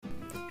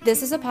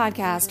This is a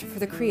podcast for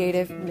the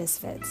creative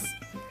misfits,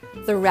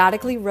 the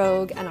radically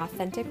rogue and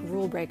authentic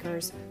rule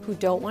breakers who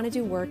don't want to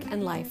do work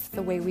and life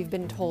the way we've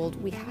been told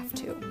we have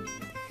to.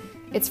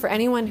 It's for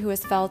anyone who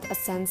has felt a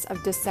sense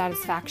of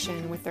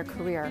dissatisfaction with their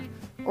career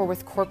or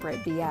with corporate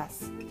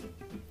BS.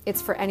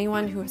 It's for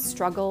anyone who has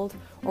struggled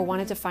or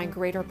wanted to find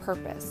greater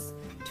purpose,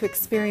 to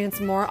experience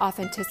more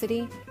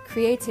authenticity,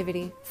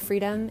 creativity,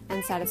 freedom,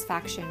 and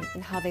satisfaction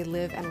in how they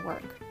live and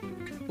work.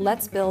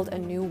 Let's build a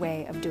new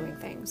way of doing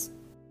things.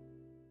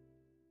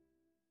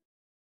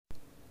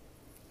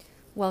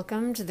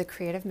 Welcome to the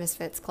Creative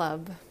Misfits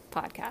Club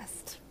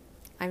podcast.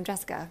 I'm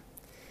Jessica,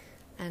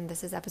 and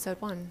this is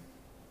episode 1.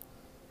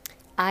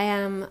 I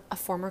am a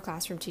former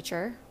classroom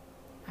teacher.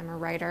 I'm a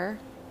writer.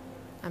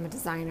 I'm a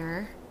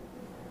designer.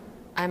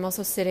 I'm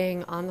also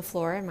sitting on the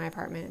floor in my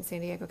apartment in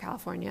San Diego,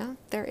 California.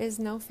 There is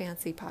no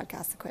fancy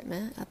podcast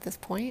equipment at this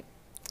point.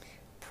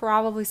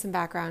 Probably some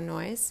background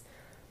noise.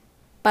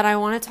 But I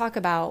want to talk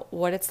about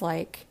what it's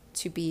like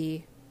to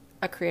be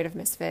a creative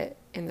misfit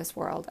in this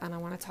world. And I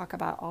want to talk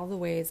about all the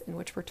ways in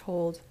which we're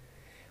told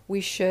we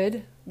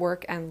should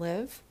work and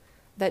live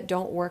that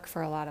don't work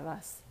for a lot of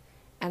us.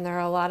 And there are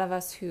a lot of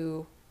us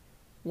who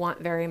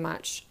want very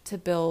much to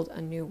build a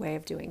new way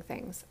of doing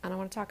things. And I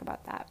want to talk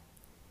about that.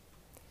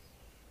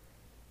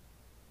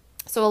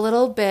 So a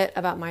little bit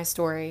about my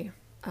story.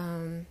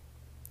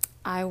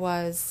 I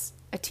was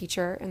a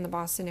teacher in the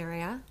Boston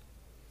area.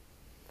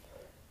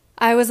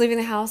 I was leaving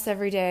the house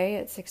every day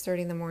at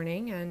 6:30 in the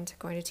morning and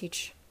going to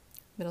teach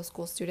middle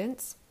school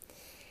students,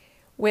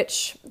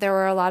 which there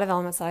were a lot of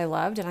elements that I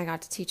loved, and I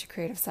got to teach a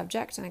creative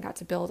subject, and I got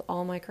to build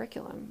all my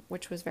curriculum,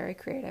 which was very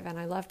creative, and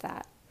I loved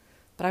that.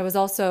 But I was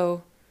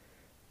also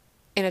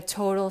in a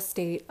total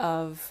state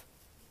of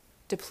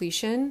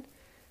depletion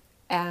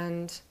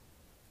and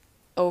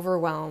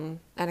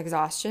overwhelm and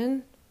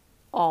exhaustion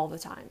all the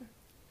time.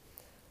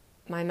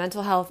 My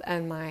mental health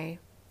and my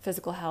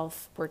physical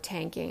health were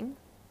tanking.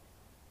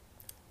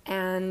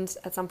 And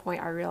at some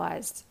point I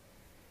realized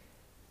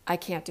I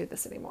can't do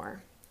this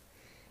anymore.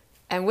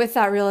 And with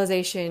that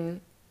realization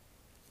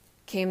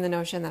came the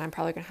notion that I'm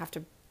probably going to have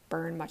to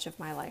burn much of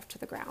my life to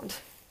the ground,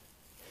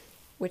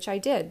 which I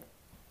did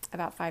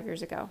about 5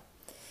 years ago.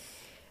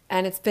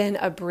 And it's been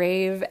a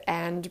brave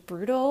and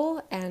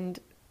brutal and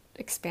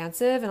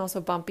expansive and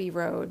also bumpy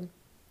road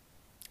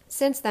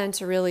since then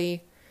to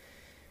really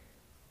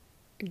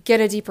get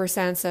a deeper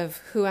sense of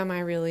who am I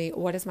really,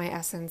 what is my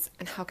essence,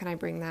 and how can I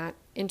bring that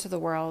into the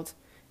world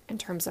in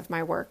terms of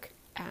my work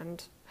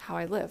and how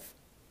I live.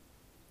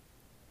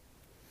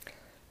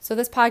 So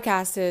this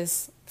podcast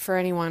is for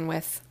anyone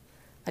with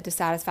a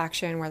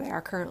dissatisfaction where they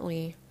are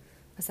currently,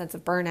 a sense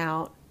of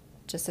burnout,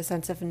 just a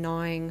sense of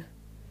gnawing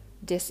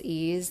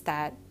dis-ease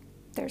that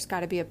there's got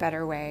to be a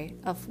better way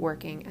of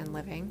working and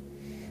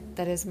living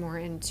that is more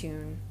in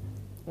tune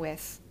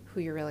with who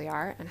you really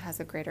are and has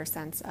a greater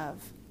sense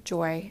of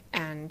joy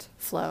and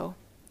flow.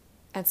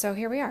 And so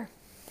here we are.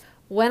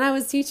 When I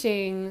was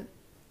teaching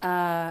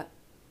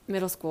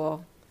middle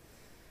school,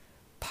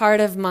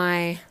 part of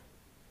my,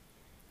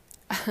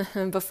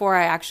 before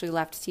I actually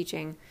left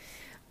teaching,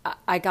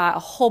 I got a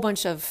whole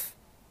bunch of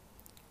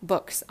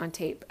books on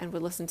tape and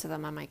would listen to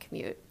them on my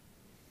commute.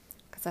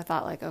 Because I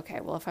thought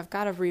okay, well, if I've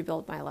got to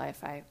rebuild my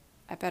life, I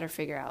better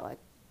figure out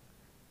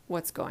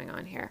what's going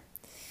on here.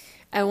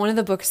 And one of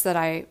the books that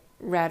I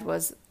read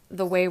was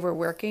The Way We're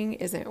Working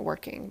Isn't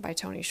Working by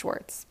Tony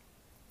Schwartz.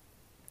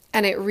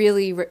 And it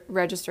really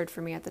registered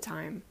for me at the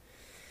time.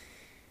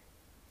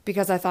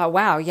 Because I thought,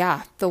 wow,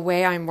 yeah, the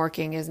way I'm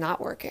working is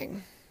not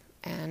working.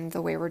 And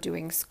the way we're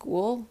doing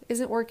school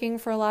isn't working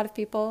for a lot of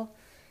people.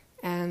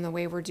 And the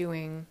way we're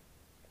doing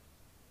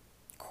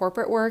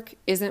corporate work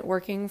isn't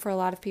working for a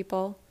lot of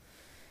people.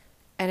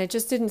 And it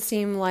just didn't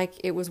seem like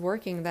it was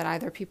working, that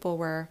either people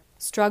were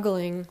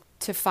struggling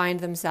to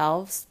find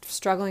themselves,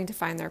 struggling to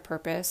find their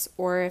purpose,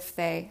 or if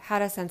they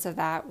had a sense of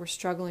that, were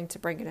struggling to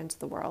bring it into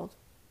the world.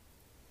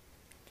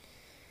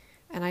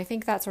 And I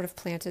think that sort of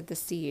planted the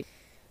seed.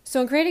 So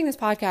in creating this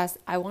podcast,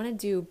 I want to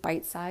do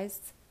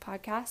bite-sized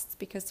podcasts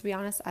because, to be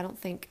honest, I don't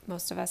think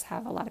most of us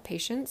have a lot of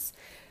patience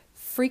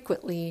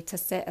frequently to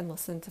sit and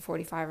listen to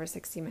 45 or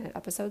 60-minute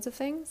episodes of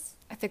things.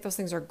 I think those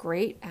things are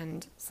great,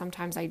 and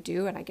sometimes I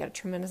do, and I get a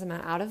tremendous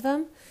amount out of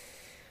them.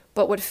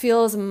 But what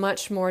feels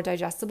much more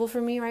digestible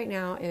for me right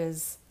now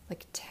is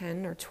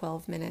 10 or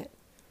 12-minute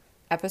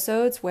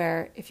episodes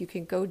where if you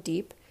can go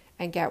deep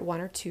and get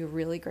 1 or 2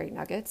 really great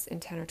nuggets in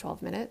 10 or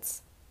 12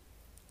 minutes,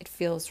 it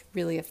feels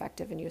really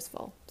effective and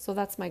useful. So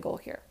that's my goal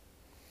here.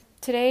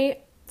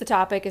 Today, the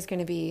topic is going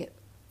to be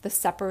the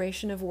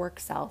separation of work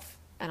self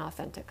and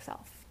authentic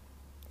self.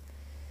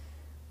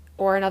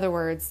 Or in other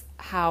words,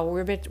 how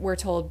we're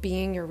told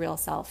being your real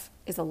self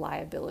is a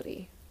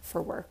liability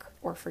for work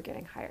or for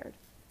getting hired.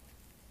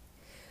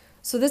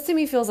 So this to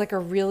me feels like a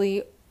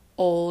really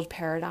old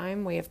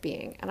paradigm way of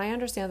being. And I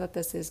understand that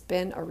this has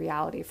been a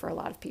reality for a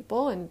lot of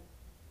people in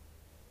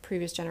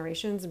previous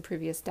generations and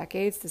previous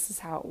decades. This is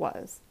how it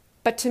was.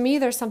 But to me,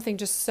 there's something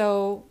just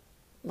so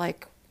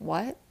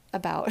what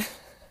about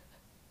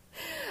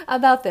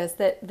about this,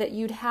 that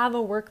you'd have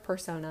a work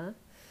persona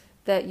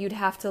that you'd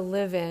have to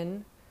live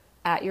in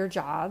at your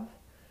job.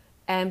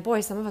 And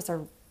boy, some of us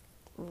are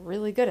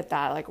really good at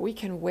that. Like, we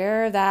can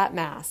wear that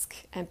mask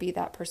and be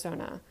that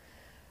persona.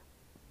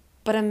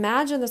 But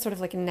imagine the sort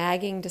of like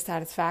nagging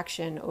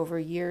dissatisfaction over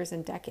years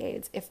and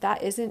decades if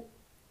that isn't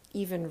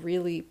even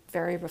really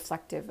very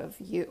reflective of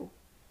you,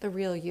 the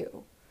real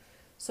you.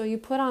 So you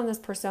put on this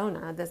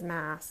persona, this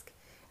mask,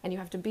 and you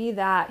have to be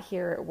that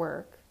here at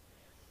work.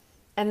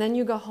 And then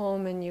you go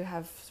home and you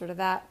have sort of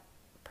that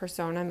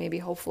persona, maybe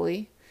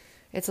hopefully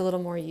it's a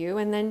little more you.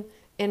 And then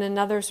in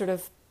another sort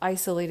of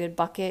isolated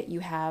bucket,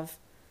 you have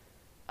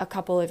a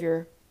couple of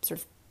your sort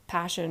of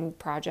passion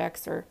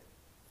projects or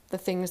the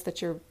things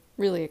that you're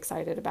really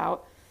excited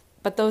about.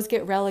 But those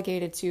get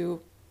relegated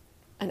to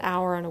an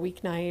hour on a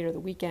weeknight or the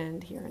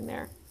weekend here and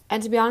there.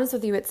 And to be honest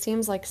with you, it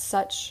seems like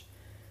such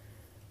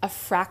a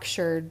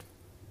fractured,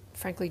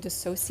 frankly,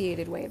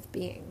 dissociated way of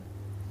being.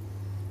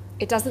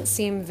 It doesn't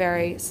seem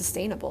very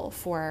sustainable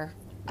for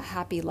a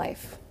happy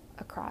life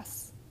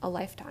across a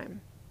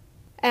lifetime.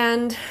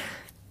 And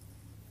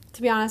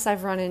to be honest,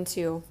 I've run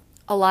into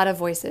a lot of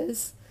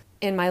voices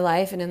in my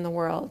life and in the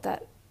world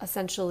that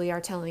essentially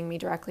are telling me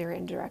directly or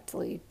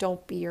indirectly,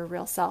 don't be your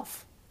real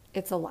self.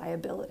 It's a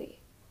liability,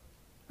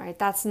 right?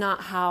 That's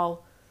not how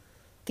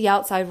the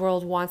outside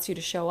world wants you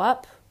to show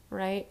up,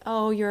 right?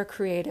 Oh, you're a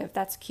creative.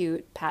 That's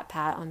cute. Pat,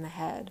 pat on the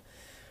head.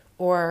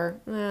 Or,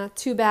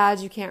 too bad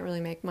you can't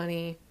really make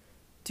money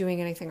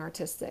doing anything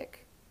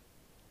artistic.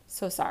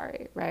 So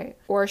sorry, right?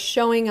 Or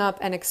showing up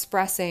and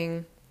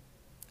expressing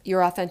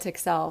your authentic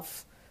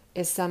self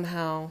is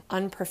somehow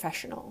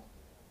unprofessional,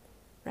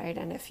 right?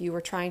 And if you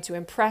were trying to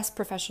impress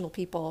professional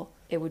people,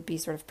 it would be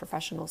sort of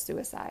professional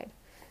suicide.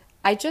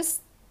 I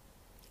just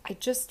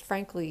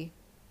frankly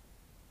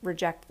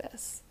reject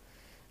this.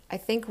 I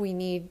think we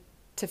need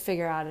to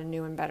figure out a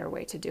new and better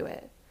way to do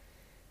it.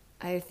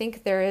 I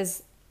think there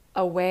is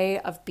a way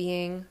of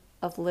being,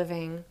 of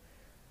living,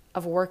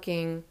 of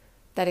working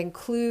that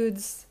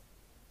includes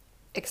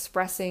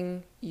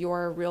expressing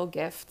your real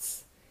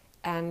gifts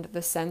and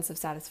the sense of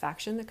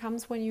satisfaction that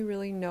comes when you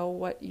really know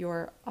what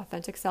your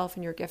authentic self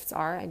and your gifts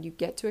are and you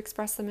get to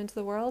express them into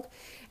the world,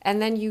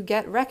 and then you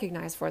get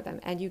recognized for them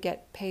and you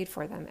get paid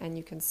for them and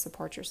you can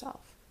support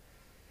yourself.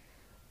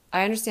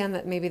 I understand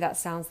that maybe that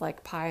sounds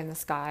like pie in the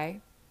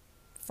sky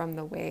from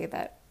the way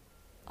that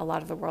a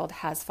lot of the world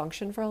has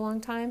functioned for a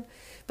long time,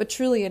 but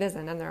truly it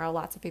isn't, and there are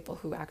lots of people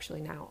who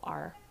actually now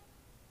are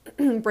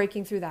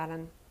breaking through that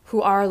and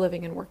who are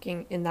living and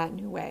working in that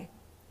new way.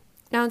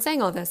 Now, in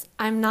saying all this,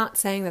 I'm not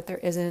saying that there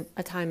isn't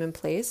a time and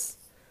place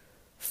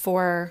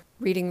for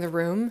reading the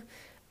room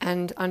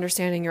and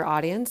understanding your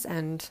audience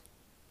and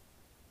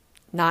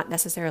not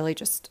necessarily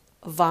just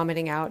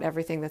vomiting out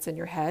everything that's in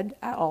your head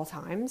at all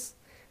times.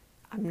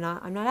 I'm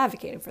not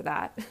advocating for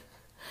that.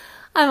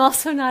 I'm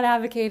also not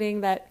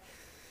advocating that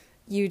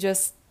you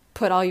just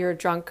put all your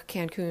drunk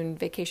Cancun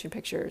vacation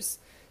pictures,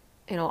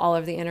 all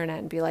over the internet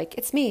and be like,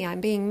 it's me,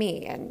 I'm being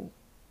me. And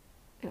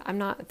I'm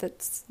not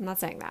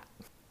saying that.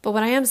 But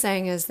what I am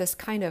saying is this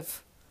kind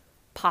of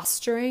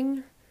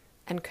posturing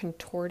and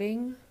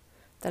contorting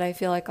that I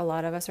feel like a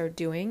lot of us are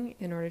doing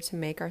in order to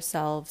make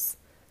ourselves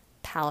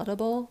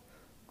palatable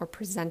or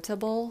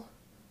presentable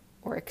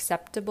or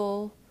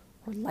acceptable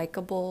or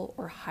likable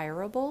or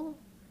hireable.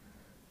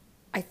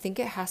 I think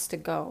it has to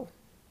go.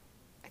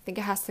 I think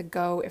it has to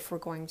go if we're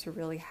going to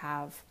really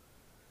have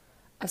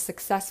a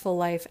successful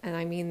life, and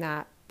I mean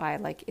that by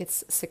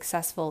it's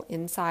successful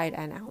inside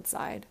and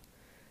outside.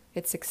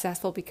 It's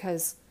successful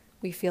because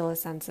we feel a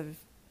sense of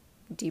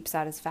deep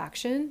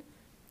satisfaction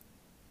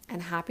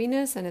and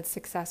happiness, and it's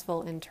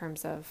successful in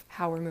terms of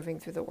how we're moving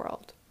through the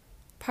world.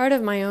 Part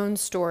of my own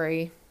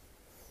story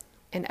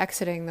in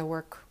exiting the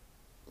work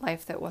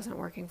life that wasn't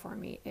working for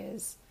me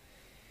is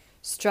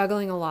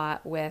struggling a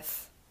lot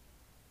with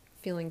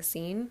feeling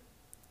seen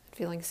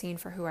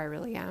for who I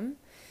really am,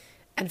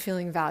 and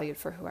feeling valued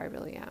for who I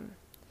really am.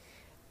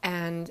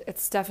 And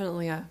it's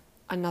definitely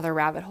another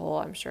rabbit hole,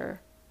 I'm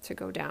sure, to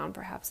go down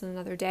perhaps in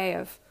another day,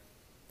 of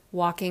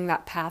walking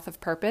that path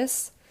of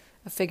purpose,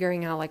 of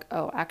figuring out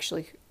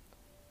actually,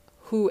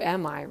 who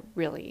am I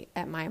really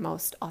at my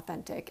most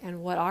authentic,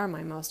 and what are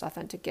my most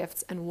authentic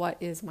gifts, and what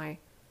is my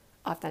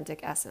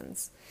authentic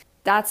essence.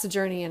 That's a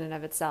journey in and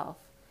of itself.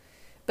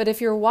 But if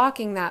you're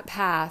walking that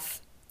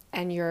path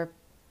and you're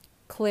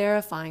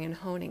clarifying and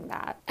honing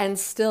that, and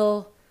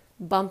still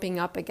bumping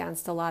up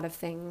against a lot of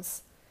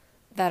things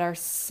that are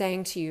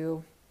saying to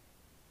you,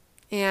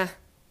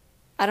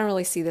 I don't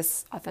really see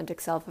this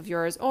authentic self of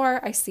yours, or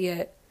I see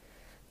it,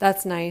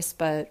 that's nice,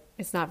 but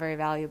it's not very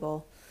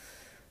valuable.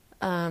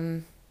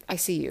 I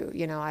see you,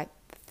 I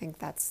think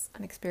that's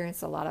an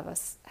experience a lot of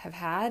us have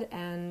had.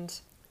 And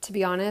to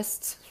be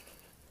honest,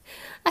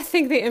 I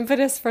think the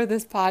impetus for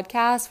this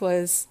podcast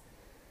was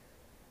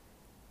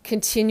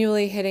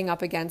continually hitting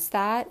up against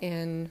that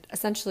and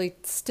essentially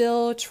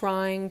still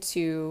trying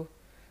to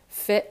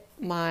fit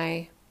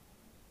my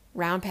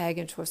round peg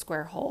into a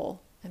square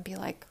hole and be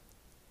like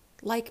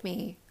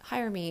me,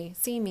 hire me,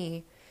 see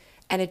me.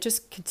 and it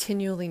just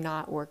continually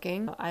not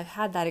working. I've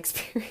had that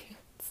experience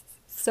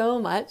so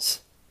much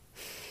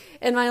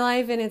in my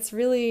life, and it's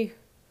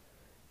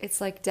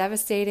like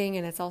devastating,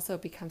 and it's also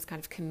becomes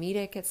kind of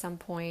comedic at some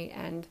point,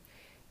 and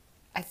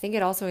I think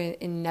it also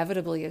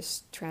inevitably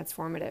is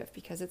transformative,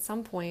 because at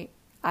some point,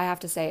 I have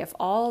to say, if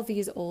all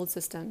these old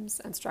systems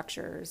and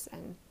structures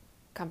and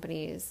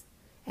companies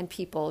and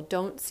people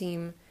don't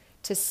seem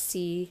to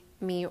see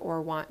me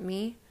or want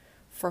me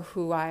for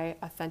who I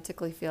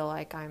authentically feel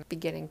like I'm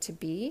beginning to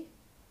be,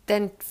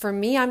 then for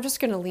me, I'm just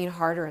going to lean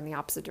harder in the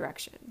opposite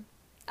direction.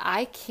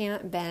 I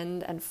can't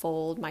bend and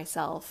fold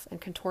myself and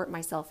contort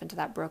myself into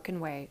that broken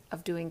way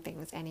of doing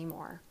things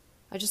anymore.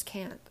 I just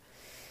can't.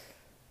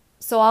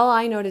 So all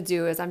I know to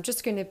do is I'm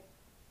just going to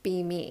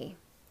be me.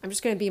 I'm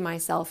just going to be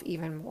myself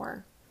even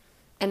more.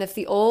 And if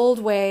the old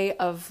way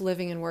of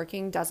living and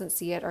working doesn't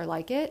see it or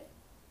like it,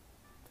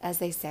 as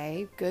they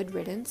say, good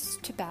riddance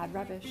to bad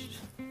rubbish.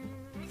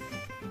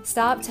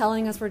 Stop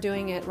telling us we're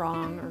doing it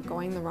wrong or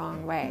going the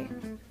wrong way.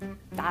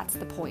 That's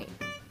the point.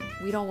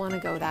 We don't want to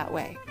go that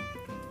way.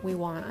 We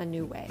want a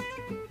new way.